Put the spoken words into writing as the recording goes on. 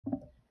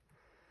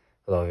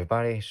Hello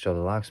everybody, it's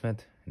JoeDLocksmith.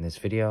 In this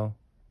video,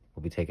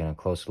 we'll be taking a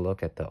closer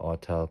look at the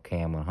Autel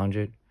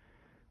KM100.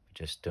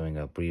 Just doing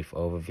a brief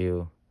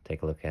overview,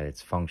 take a look at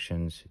its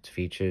functions, its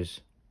features.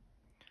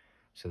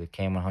 So the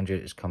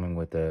KM100 is coming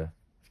with the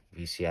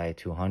VCI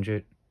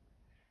 200.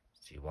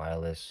 It's the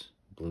wireless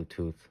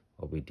Bluetooth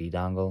OBD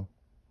dongle.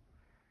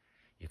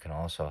 You can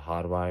also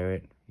hardwire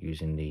it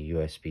using the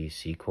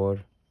USB-C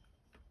cord.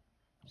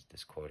 It's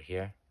this cord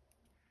here.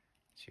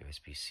 It's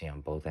USB-C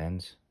on both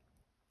ends.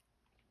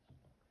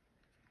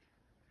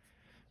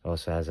 It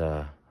also has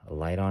a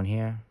light on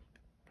here,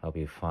 help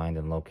you find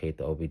and locate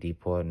the OBD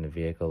port in the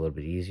vehicle a little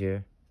bit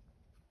easier.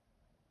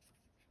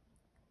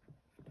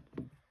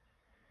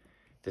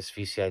 This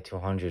VCI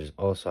 200 is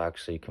also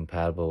actually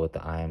compatible with the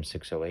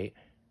IM608.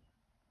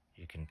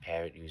 You can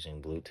pair it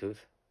using Bluetooth,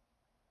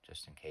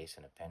 just in case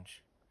in a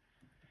pinch.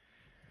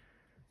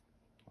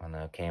 On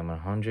the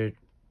KM100,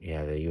 you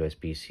have a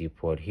USB-C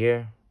port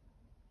here.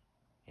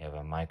 You have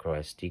a micro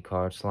SD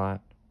card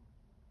slot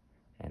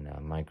and a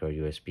micro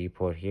USB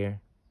port here.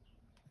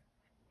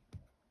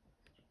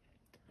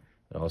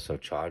 It also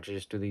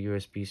charges to the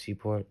USB-C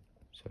port,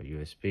 so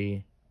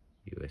USB,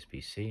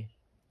 USB-C.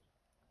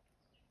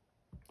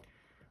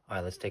 All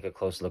right, let's take a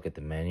close look at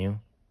the menu.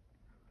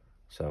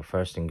 So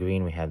first in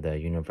green, we have the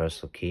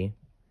universal key.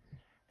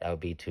 That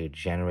would be to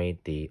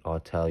generate the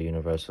Autel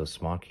universal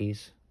smart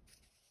keys,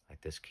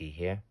 like this key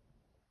here.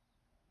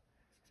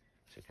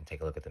 So you can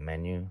take a look at the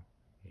menu,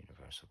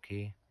 universal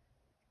key.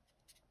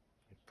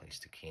 Place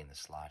the key in the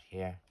slot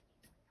here.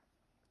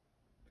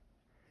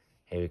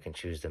 Here we can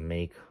choose the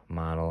make,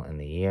 model, and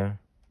the year.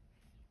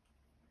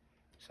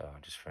 So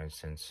just for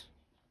instance,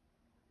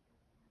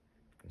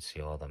 you can see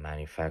all the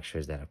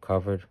manufacturers that are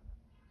covered.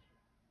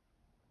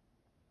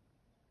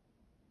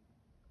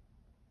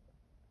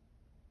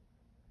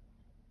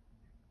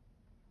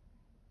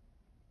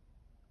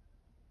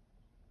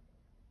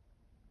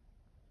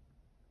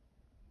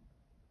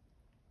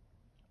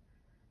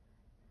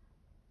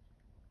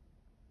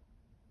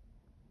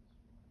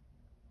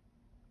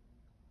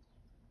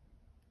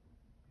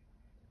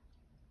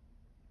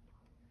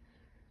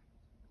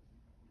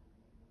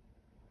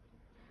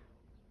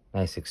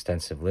 Nice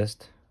extensive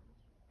list.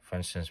 For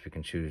instance, we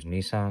can choose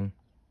Nissan.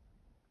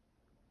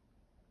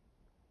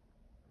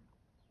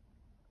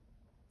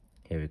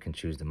 Here we can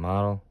choose the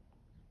model.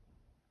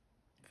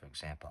 For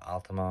example,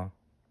 Ultimo.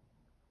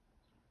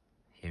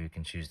 Here we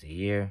can choose the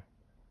year.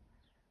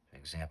 For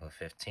example,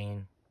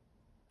 15.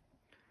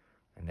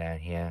 And then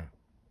here,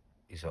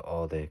 these are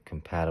all the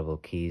compatible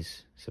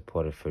keys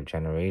supported for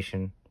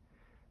generation,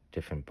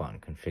 different button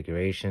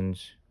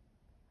configurations.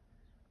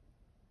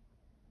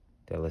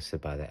 They're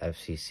listed by the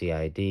FCC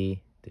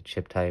ID, the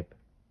chip type.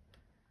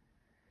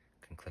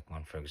 You can click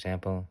one, for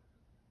example.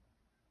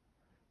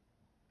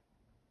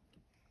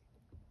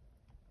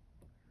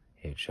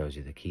 Here it shows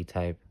you the key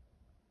type.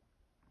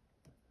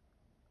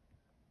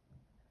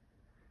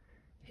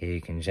 Here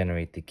you can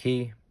generate the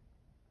key.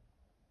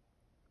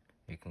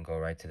 You can go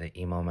right to the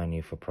emo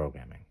menu for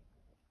programming.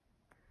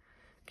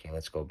 Okay,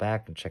 let's go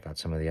back and check out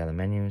some of the other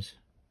menus.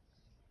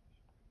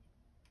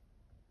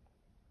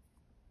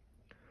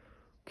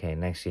 Okay,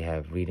 next you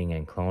have reading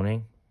and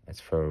cloning. That's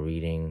for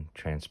reading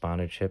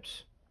transponder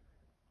chips.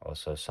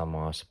 Also, some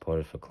are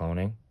supported for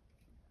cloning.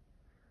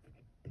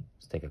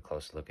 Let's take a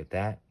close look at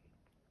that.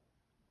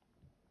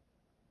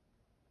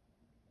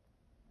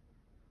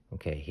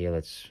 Okay, here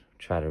let's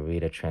try to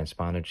read a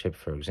transponder chip,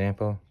 for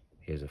example.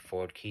 Here's a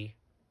Ford key.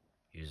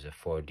 Use a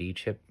 4D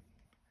chip.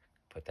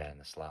 Put that in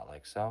the slot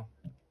like so.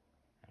 And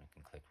we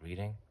can click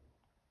reading.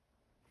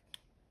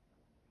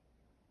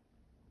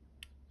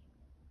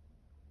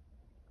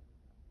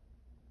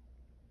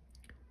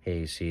 Here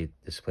you see it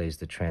displays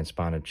the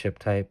transponder chip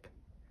type,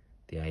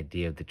 the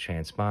ID of the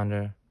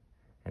transponder,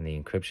 and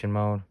the encryption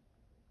mode.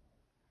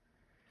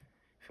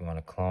 If you want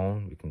to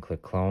clone, you can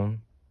click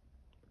clone.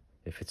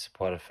 If it's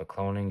supported for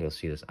cloning, you'll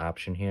see this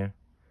option here.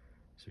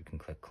 So we can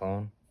click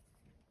clone.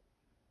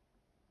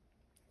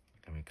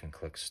 And we can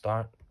click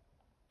start.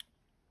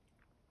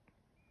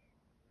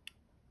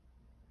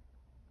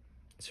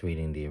 It's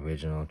reading the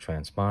original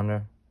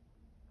transponder,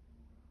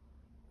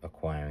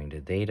 acquiring the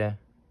data,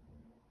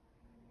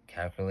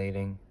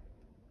 calculating.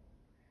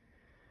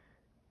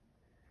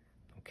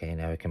 Okay,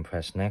 now we can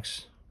press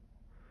next.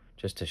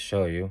 Just to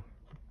show you,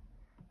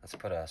 let's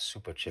put a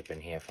super chip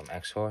in here from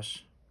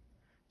X-Horse.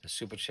 The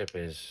super chip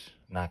is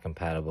not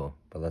compatible,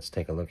 but let's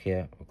take a look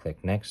here. We'll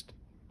click next.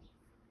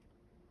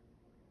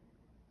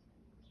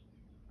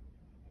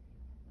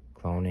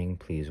 Cloning,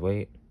 please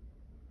wait.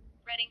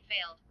 Reading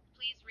failed.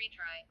 Please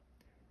retry.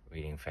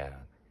 Reading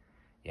failed.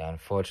 Yeah,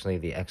 unfortunately,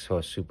 the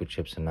X-Horse super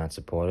chips are not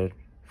supported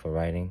for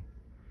writing.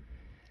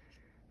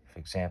 For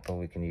example,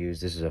 we can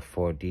use, this is a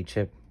 4D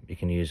chip. You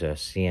can use a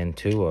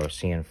CN2 or a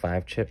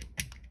CN5 chip.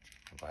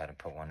 I'll go ahead and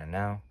put one in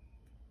now.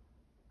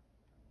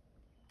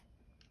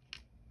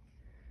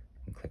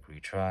 And click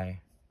retry.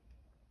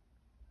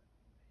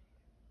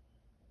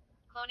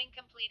 Cloning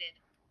completed.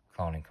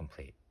 Cloning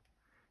complete.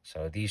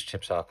 So these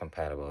chips are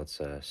compatible.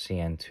 It's a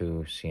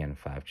CN2,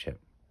 CN5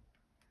 chip.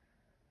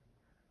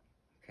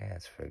 Okay,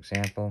 that's for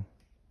example.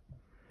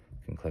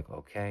 You can click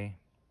OK.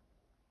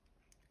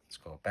 Let's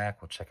go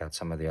back. We'll check out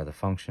some of the other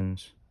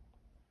functions.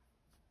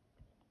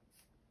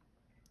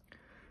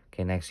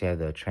 Okay, next you have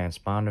the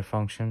transponder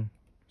function.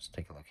 Let's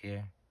take a look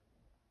here.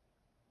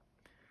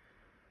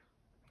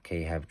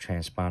 Okay, you have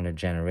Transponder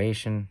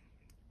Generation.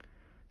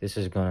 This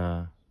is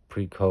gonna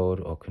pre-code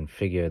or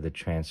configure the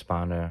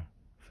transponder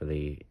for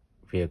the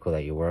vehicle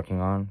that you're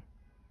working on.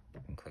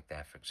 You can click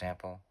that for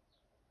example.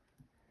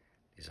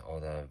 These are all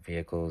the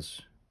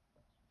vehicles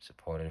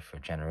supported for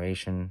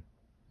generation.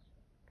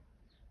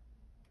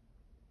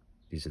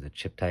 These are the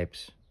chip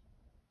types.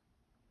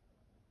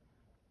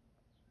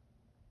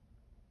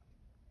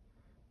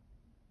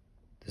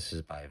 This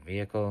is by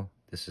vehicle.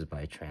 This is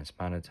by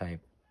transponder type.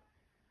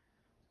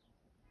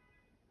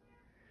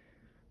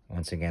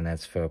 Once again,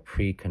 that's for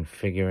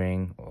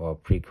pre-configuring or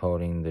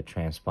pre-coding the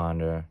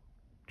transponder,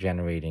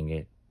 generating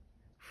it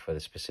for the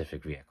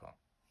specific vehicle.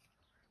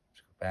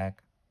 Let's go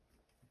back.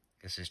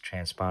 This is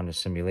transponder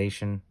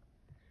simulation.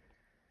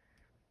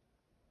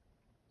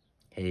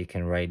 Here you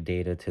can write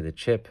data to the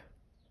chip,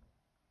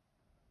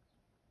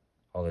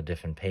 all the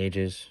different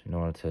pages in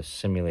order to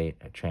simulate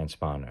a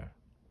transponder.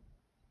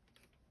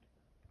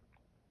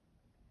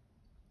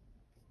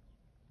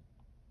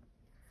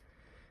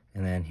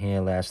 And then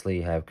here, lastly,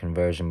 you have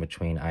conversion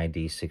between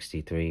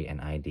ID63 and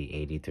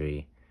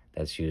ID83.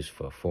 That's used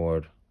for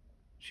Ford.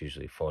 It's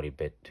usually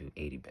 40-bit to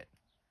 80-bit.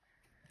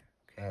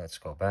 Okay, let's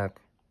go back.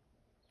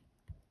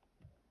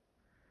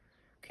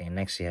 Okay,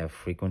 next you have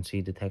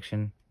frequency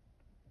detection.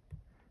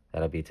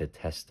 That'll be to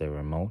test the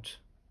remote,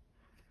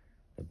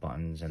 the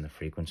buttons, and the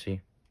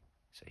frequency.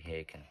 So here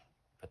you can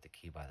put the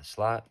key by the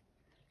slot,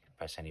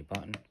 press any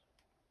button,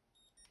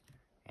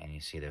 and you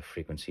see the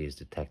frequency is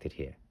detected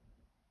here.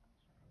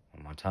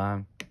 One more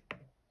time.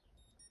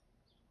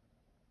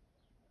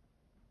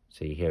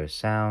 So you hear a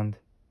sound,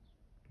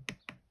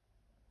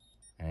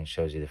 and it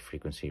shows you the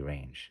frequency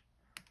range.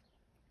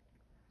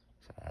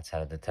 So that's how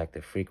to detect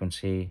the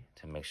frequency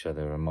to make sure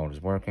the remote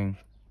is working.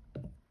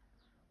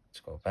 Let's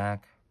go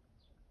back.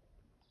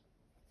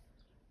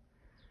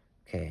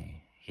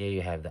 Okay, here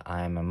you have the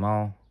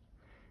IMMO,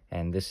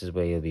 and this is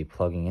where you'll be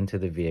plugging into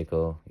the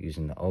vehicle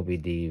using the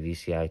OBD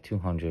VCI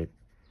 200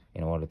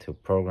 in order to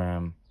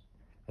program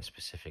a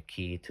specific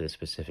key to a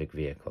specific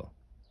vehicle.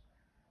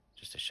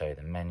 Just to show you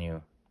the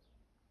menu.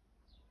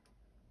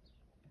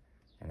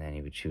 And then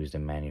you would choose the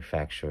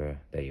manufacturer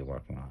that you're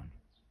working on.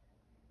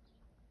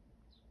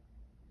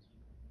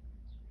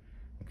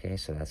 Okay,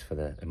 so that's for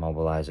the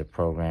immobilizer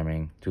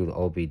programming through the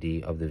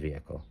OBD of the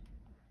vehicle.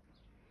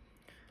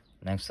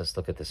 Next, let's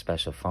look at the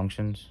special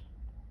functions.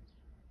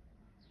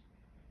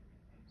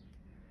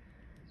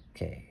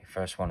 Okay,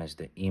 first one is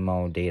the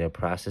emo data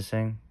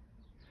processing.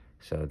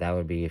 So that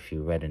would be if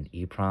you read an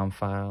EEPROM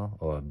file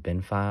or a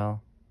bin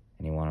file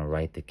and you want to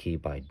write the key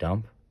by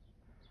dump.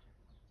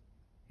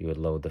 You would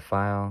load the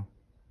file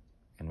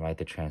and write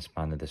the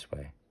transponder this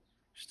way.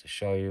 Just to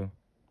show you,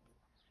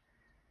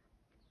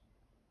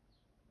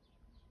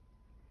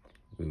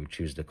 we would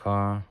choose the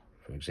car,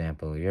 for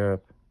example,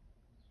 Europe,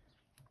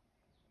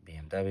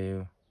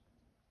 BMW,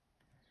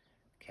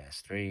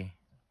 CAS 3,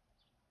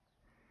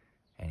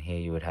 and here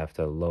you would have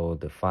to load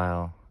the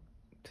file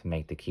to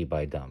make the key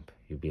by dump.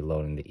 You'd be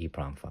loading the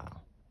EEPROM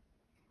file.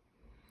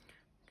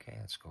 Okay,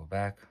 let's go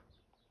back.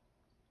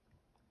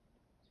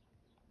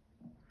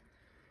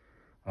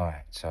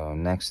 Alright, so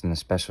next in the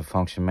special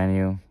function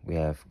menu, we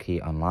have key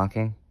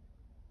unlocking.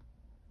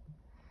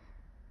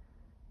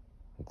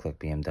 We'll click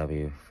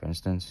BMW, for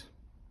instance.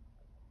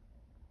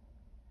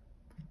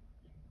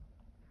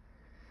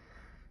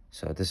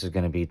 So this is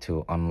going to be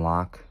to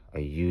unlock a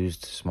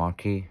used smart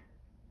key.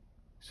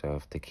 So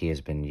if the key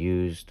has been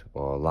used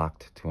or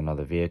locked to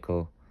another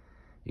vehicle,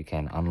 you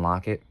can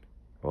unlock it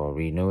or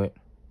renew it,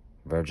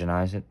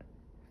 virginize it,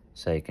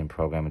 so you can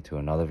program it to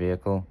another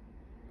vehicle.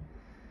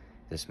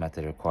 This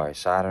method requires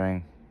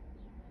soldering.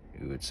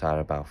 You would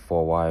solder about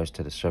 4 wires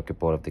to the circuit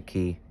board of the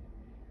key,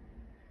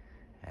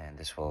 and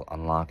this will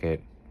unlock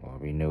it or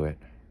renew it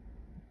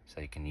so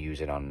you can use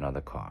it on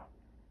another car.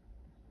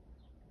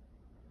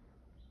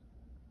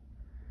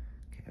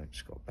 Okay, let's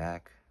just go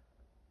back.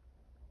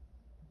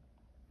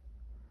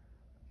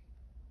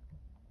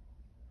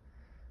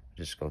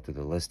 Just go through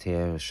the list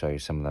here. It'll show you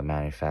some of the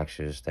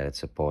manufacturers that it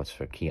supports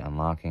for key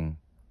unlocking.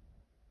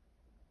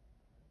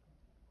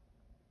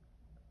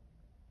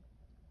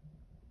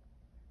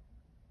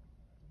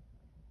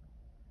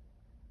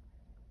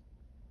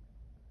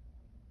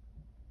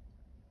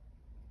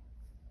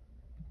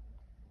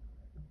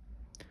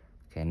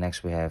 Okay,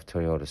 next we have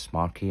Toyota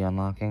Smart Key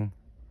unlocking.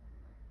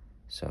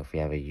 So if you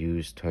have a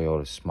used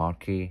Toyota Smart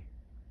Key, you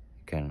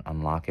can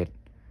unlock it,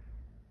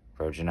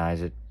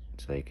 virginize it,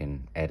 so you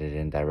can add it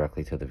in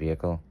directly to the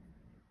vehicle.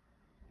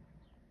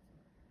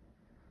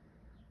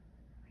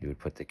 You would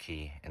put the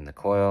key in the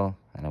coil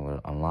and it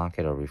would unlock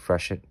it or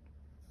refresh it.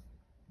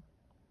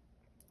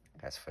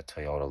 That's for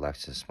Toyota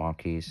Lexus Smart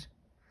Keys.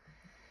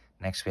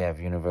 Next we have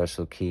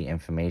Universal Key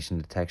Information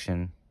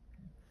Detection.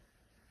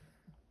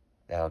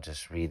 That'll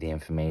just read the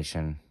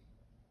information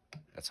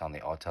That's on the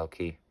Autel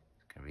key. You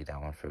can read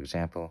that one for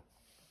example.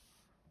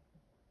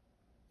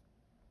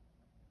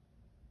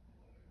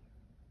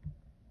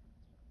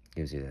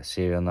 Gives you the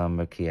serial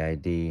number, key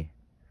ID,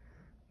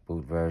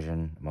 boot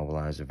version,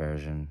 immobilizer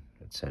version,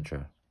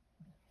 etc.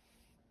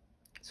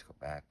 Let's go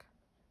back.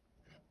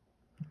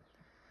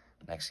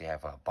 Next, you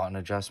have a button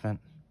adjustment.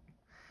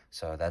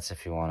 So that's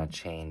if you want to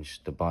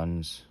change the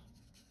buttons,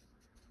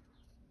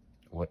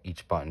 what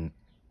each button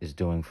is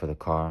doing for the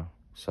car.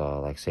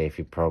 So like say if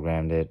you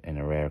programmed it, in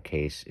a rare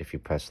case, if you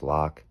press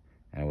lock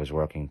and it was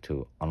working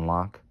to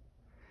unlock,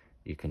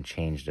 you can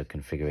change the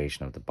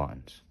configuration of the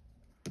buttons.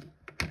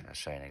 I'll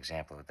show you an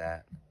example of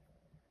that.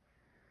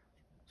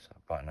 So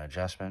button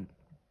adjustment.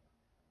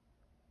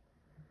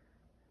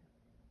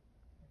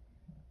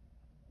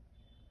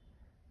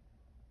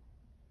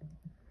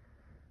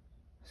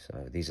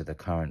 So these are the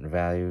current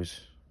values,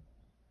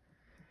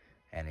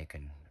 and you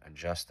can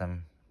adjust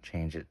them,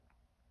 change it,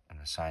 and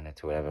assign it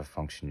to whatever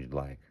function you'd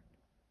like.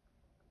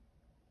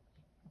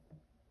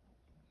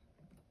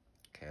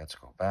 Okay, let's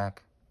go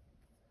back.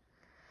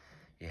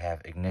 You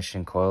have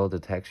ignition coil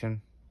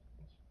detection.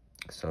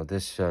 So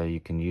this, you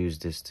can use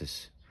this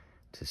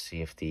to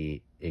see if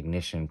the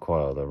ignition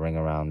coil, the ring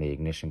around the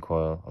ignition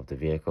coil of the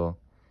vehicle,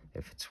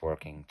 if it's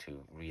working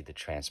to read the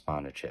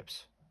transponder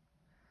chips.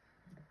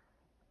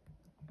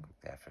 Click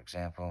that for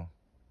example.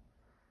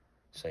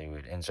 So you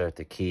would insert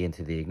the key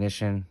into the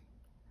ignition,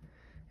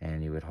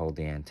 and you would hold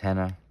the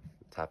antenna,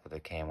 top of the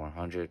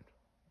KM100,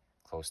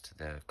 close to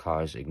the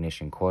car's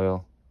ignition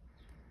coil,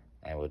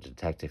 and it will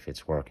detect if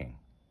it's working,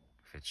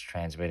 if it's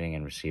transmitting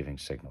and receiving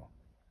signal.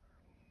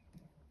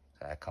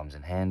 So that comes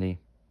in handy.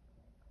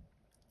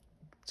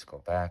 Let's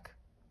go back.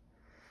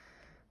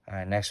 All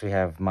right, next we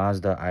have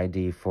Mazda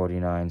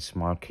ID49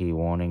 smart key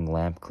warning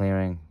lamp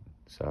clearing.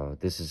 So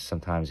this is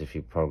sometimes if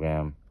you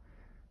program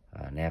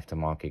an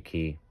aftermarket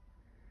key,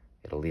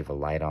 it'll leave a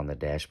light on the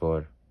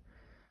dashboard.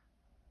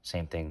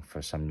 Same thing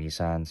for some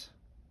Nissans.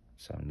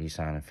 So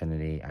Nissan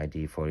Infiniti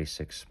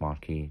ID46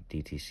 smart key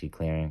DTC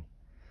clearing.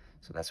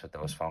 So that's what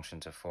those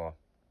functions are for.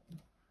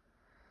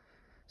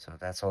 So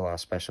that's all our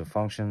special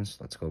functions.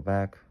 Let's go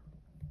back.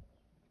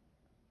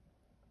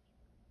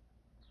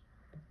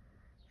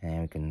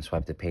 And we can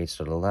swipe the page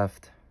to the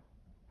left.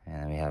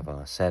 And we have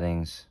our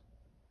settings,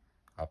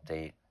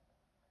 update.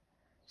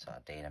 So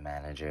our data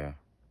manager.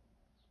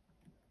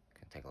 You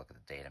can take a look at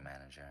the data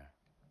manager.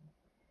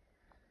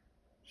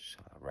 So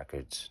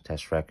records,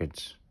 test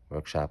records,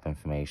 workshop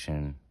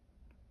information,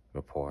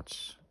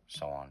 reports,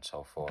 so on and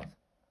so forth.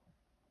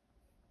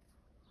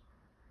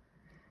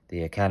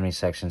 The Academy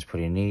section is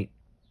pretty neat.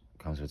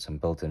 Comes with some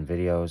built-in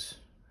videos.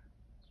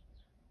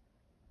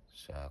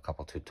 So a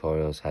couple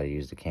tutorials how to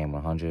use the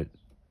KM100.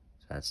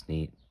 So that's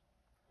neat.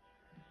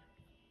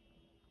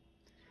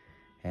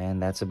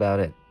 And that's about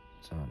it.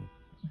 So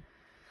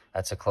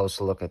that's a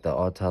closer look at the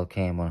Autel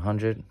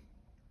KM100.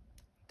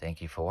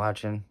 Thank you for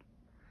watching.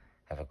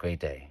 Have a great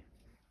day.